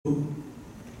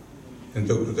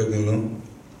ఎంతో కృతజ్ఞతలు.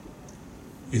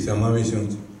 ఈ సమావేశం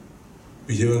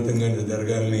విజయవంతంగా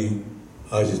జరగాలని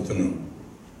ఆశిస్తున్నాం.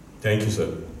 Thank you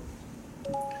sir.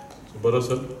 Subbarao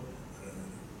sir.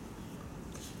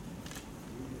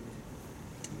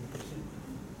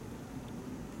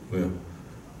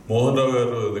 Mohan Rao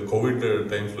గారు కోవిడ్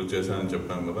టైమ్స్లో చేశానని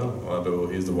చెప్పాను కదా, వాళ్ళు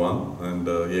is the one and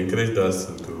encourage us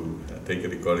to take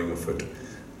a recording of it.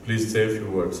 Please say few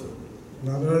words.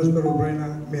 Narayana స్వరూపమైన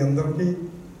మీ అందరికీ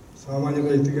సామాన్య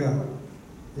రైతుగా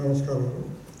నమస్కారం.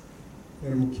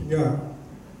 నేను ముఖ్యంగా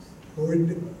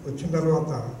కోవిడ్ వచ్చిన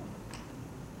తర్వాత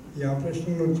ఈ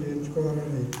ఆపరేషన్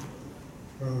చేయించుకోవాలని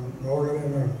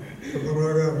బావగారైన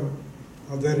సుబ్బారావు గారు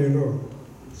ఆధ్వర్యంలో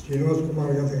శ్రీనివాస్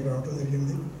కుమార్ గారి దగ్గర రావడం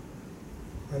జరిగింది.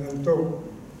 ఆయన ఎంతో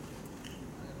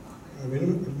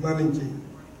అభిమానించి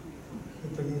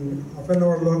హాఫ్ అన్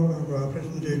అవర్లో నాకు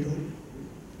ఆపరేషన్ చేయటం,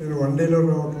 నేను 1 డేలో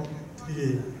రావటం, తిరిగి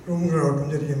రూమ్కి రావటం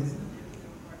జరిగింది.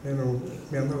 నేను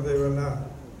మీ అందరి దయ వల్ల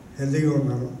హెల్తీగా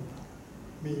ఉన్నాను.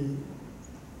 మీ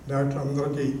డాక్టర్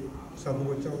అందరికీ, సభకు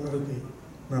వచ్చిన అందరికీ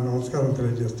నా నమస్కారం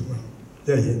తెలియజేస్తున్నాను.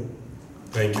 జై Hind.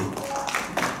 Thank you.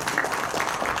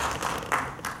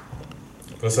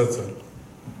 Prasad sir.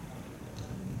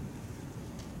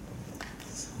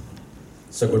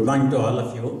 So good morning to all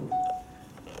of you.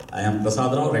 I am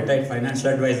Prasad Rao, retired financial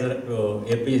advisor to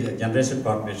AP Generation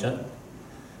Corporation.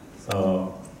 So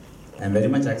I am very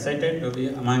much excited to be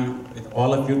among with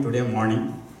all of you today morning.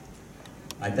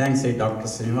 I thank Dr.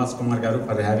 Srinivas Kumar Garu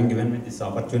for having given me this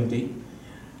opportunity.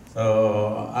 So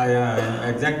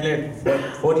exactly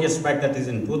 4 years back, that is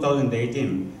in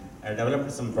 2018, I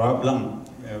developed some problem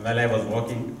while I was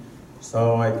working. So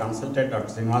I consulted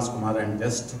Dr. Srinivas Kumar and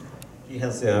just he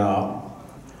has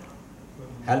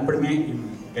helped me in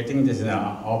getting this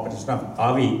operation of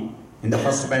TAVI in the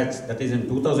first batch, that is in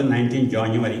 2019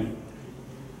 January.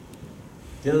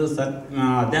 Till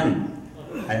then,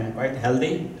 I am quite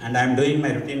healthy and I am doing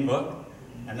my routine work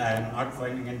and I am not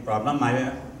finding any problem. I am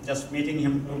just meeting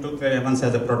him 2 to 3 months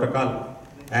as a protocol,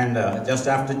 and just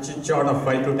after chit-chat of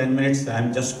 5 to 10 minutes, I am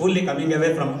just fully coming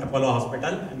away from Apollo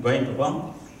Hospital and going to home.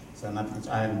 So nothing.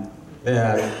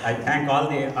 I thank all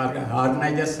the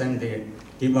organizers and the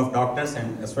team of doctors and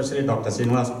especially Dr.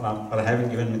 Srinivas for having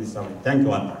given me this award. Thank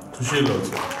you all. Sushil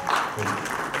also.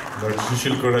 Dr.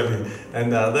 Sushil Kodali. And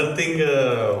the other thing,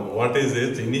 what is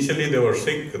it? Initially they were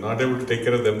sick, not able to take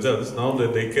care of themselves. Now they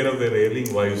take care of their ailing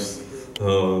wives.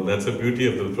 That's the beauty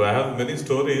of it. So I have many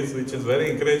stories which is very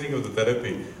encouraging of the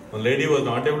therapy. One lady was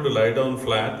not able to lie down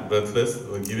flat, breathless,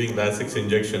 giving Lasix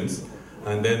injections.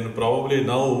 And then probably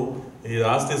now he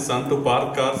asked his son to park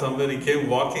car somewhere. He came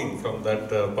walking from that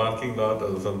parking lot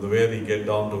from where he get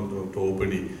down to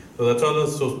OPD. So that's all.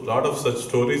 So lot of such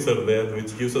stories are there,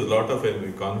 which gives us a lot of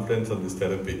confidence on this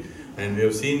therapy. And we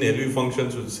have seen LV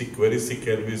functions with sick, very sick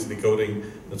LVs recovering.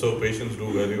 That's how patients do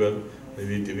very well.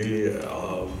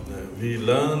 We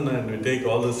learn and we take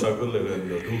all the struggle and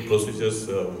do procedures,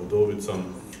 though with some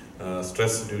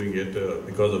stress during it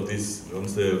because of this.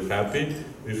 Once they're happy,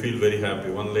 we feel very happy.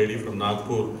 One lady from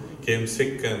Nagpur came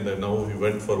sick and now we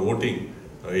went for voting,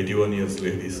 81 years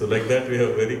lady. So like that we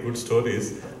have very good stories.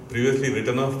 Previously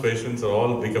written off patients are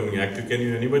all becoming active. Can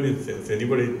you anybody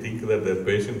think that they're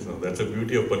patients? No, that's the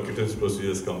beauty of percutaneous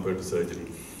procedures compared to surgery.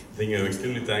 I think I'm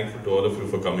extremely thankful to all of you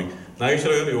for coming.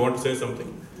 Nageshwar, you want to say something?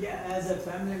 Yeah, as a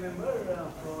family member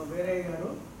for Veeray Garu,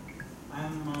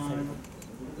 I'm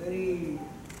very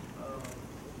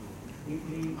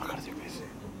deeply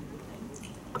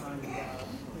and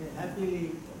happily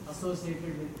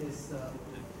associated with this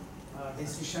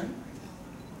decision.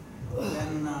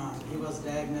 When he was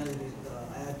diagnosed with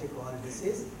aortic valve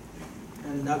disease,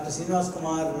 and Dr. Srinivas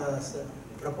Kumar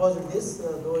proposed this,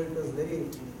 though it was very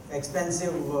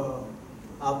expensive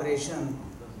operation,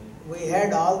 we had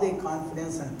all the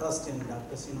confidence and trust in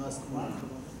Dr. Srinivas Kumar.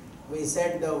 We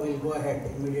said we'll go ahead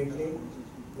immediately.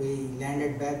 We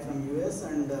landed back from US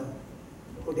and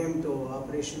put him to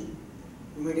operation.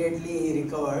 Immediately he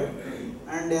recovered,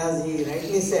 and as he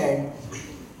rightly said,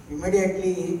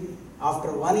 immediately after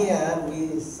 1 year we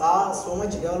saw so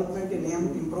much development in him,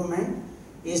 improvement.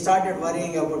 He started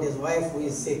worrying about his wife who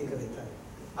is sick with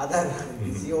other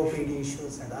COPD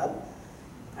issues and all.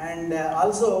 And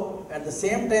also at the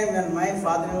same time when my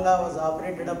father-in-law was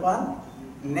operated upon,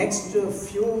 next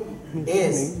few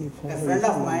days a friend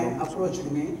of mine approached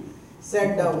me,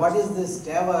 said, what is this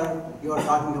TAVI you are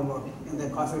talking about? In the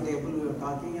coffee table we were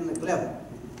talking in the club.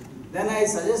 Then I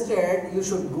suggested you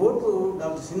should go to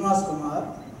Dr. Srinivas Kumar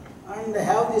and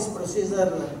have this procedure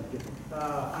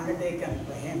undertaken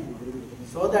by him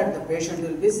so that the patient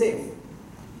will be safe.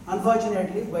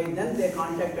 Unfortunately, by then they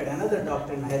contacted another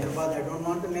doctor in Hyderabad. I don't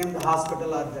want to name the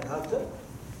hospital or the doctor,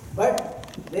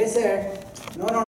 but they said, no, no,